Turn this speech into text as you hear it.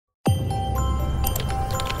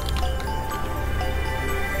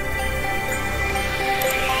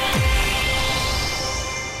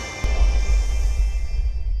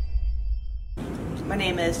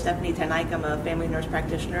is Stefanie. I'm a family nurse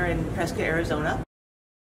practitioner in Prescott, Arizona.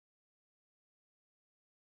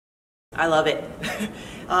 I love it.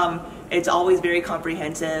 It's always very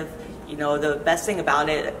comprehensive. You know, the best thing about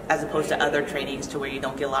it, as opposed to other trainings to where you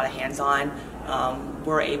don't get a lot of hands-on,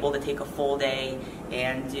 we're able to take a full day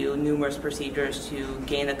and do numerous procedures to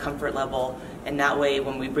gain a comfort level, and that way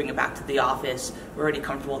when we bring it back to the office, we're already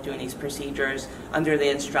comfortable doing these procedures under the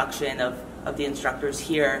instruction of the instructors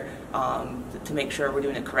here to make sure we're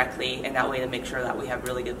doing it correctly, and that way to make sure that we have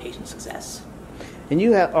really good patient success. And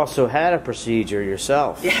you have also had a procedure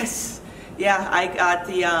yourself. Yes. Yeah, I got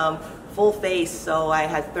the full face, so I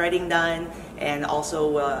had threading done and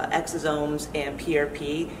also exosomes and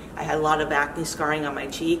PRP. I had a lot of acne scarring on my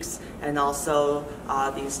cheeks and also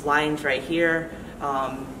these lines right here.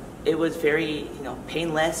 It was very,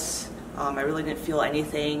 painless. I really didn't feel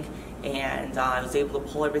anything, and I was able to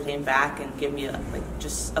pull everything back and give me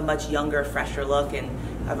just a much younger, fresher look. And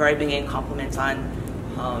I've already been getting compliments on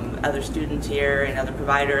other students here and other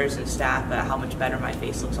providers and staff about how much better my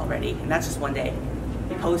face looks already, and that's just one day.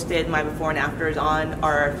 I posted my before and afters on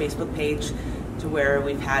our Facebook page to where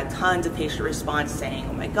we've had tons of patient response saying,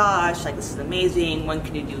 oh my gosh, this is amazing, when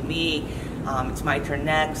can you do me? It's my turn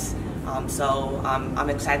next. So I'm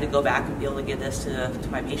excited to go back and be able to give this to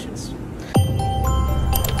my patients.